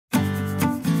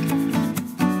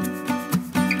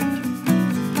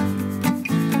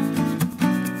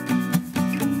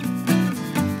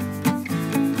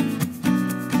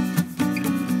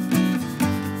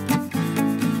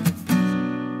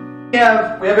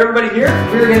have everybody here.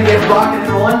 We're gonna get rocking and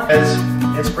rolling.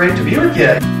 It's great to be with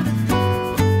you.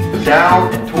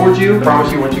 Down and towards you. I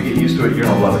promise you, once you get used to it, you're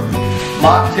gonna love it.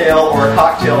 Mocktail or a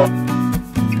cocktail.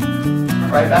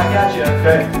 Right back at you.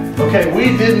 Okay. Okay,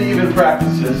 we didn't even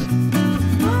practice this.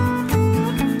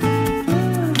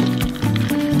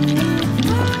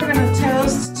 We're gonna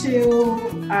toast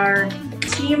to our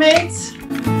teammates.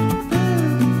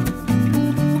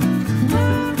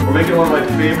 We're making one of my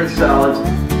favorite salads.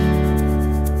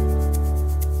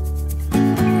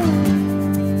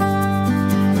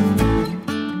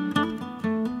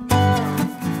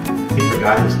 We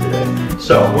forgot this today.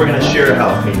 So we're gonna share a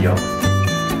jalapeno.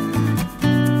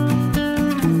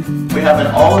 We have an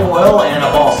olive oil and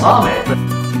a balsamic.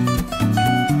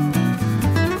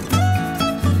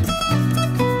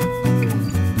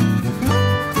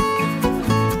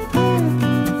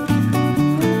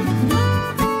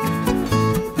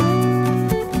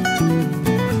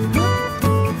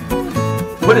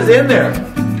 What is in there?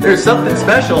 There's something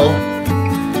special.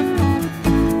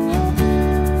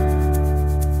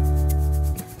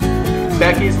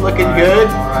 Becky's looking good.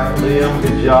 All right, Liam,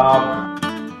 good job.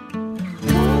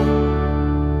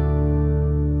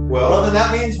 Well, then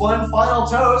that means one final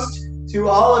toast to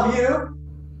all of you.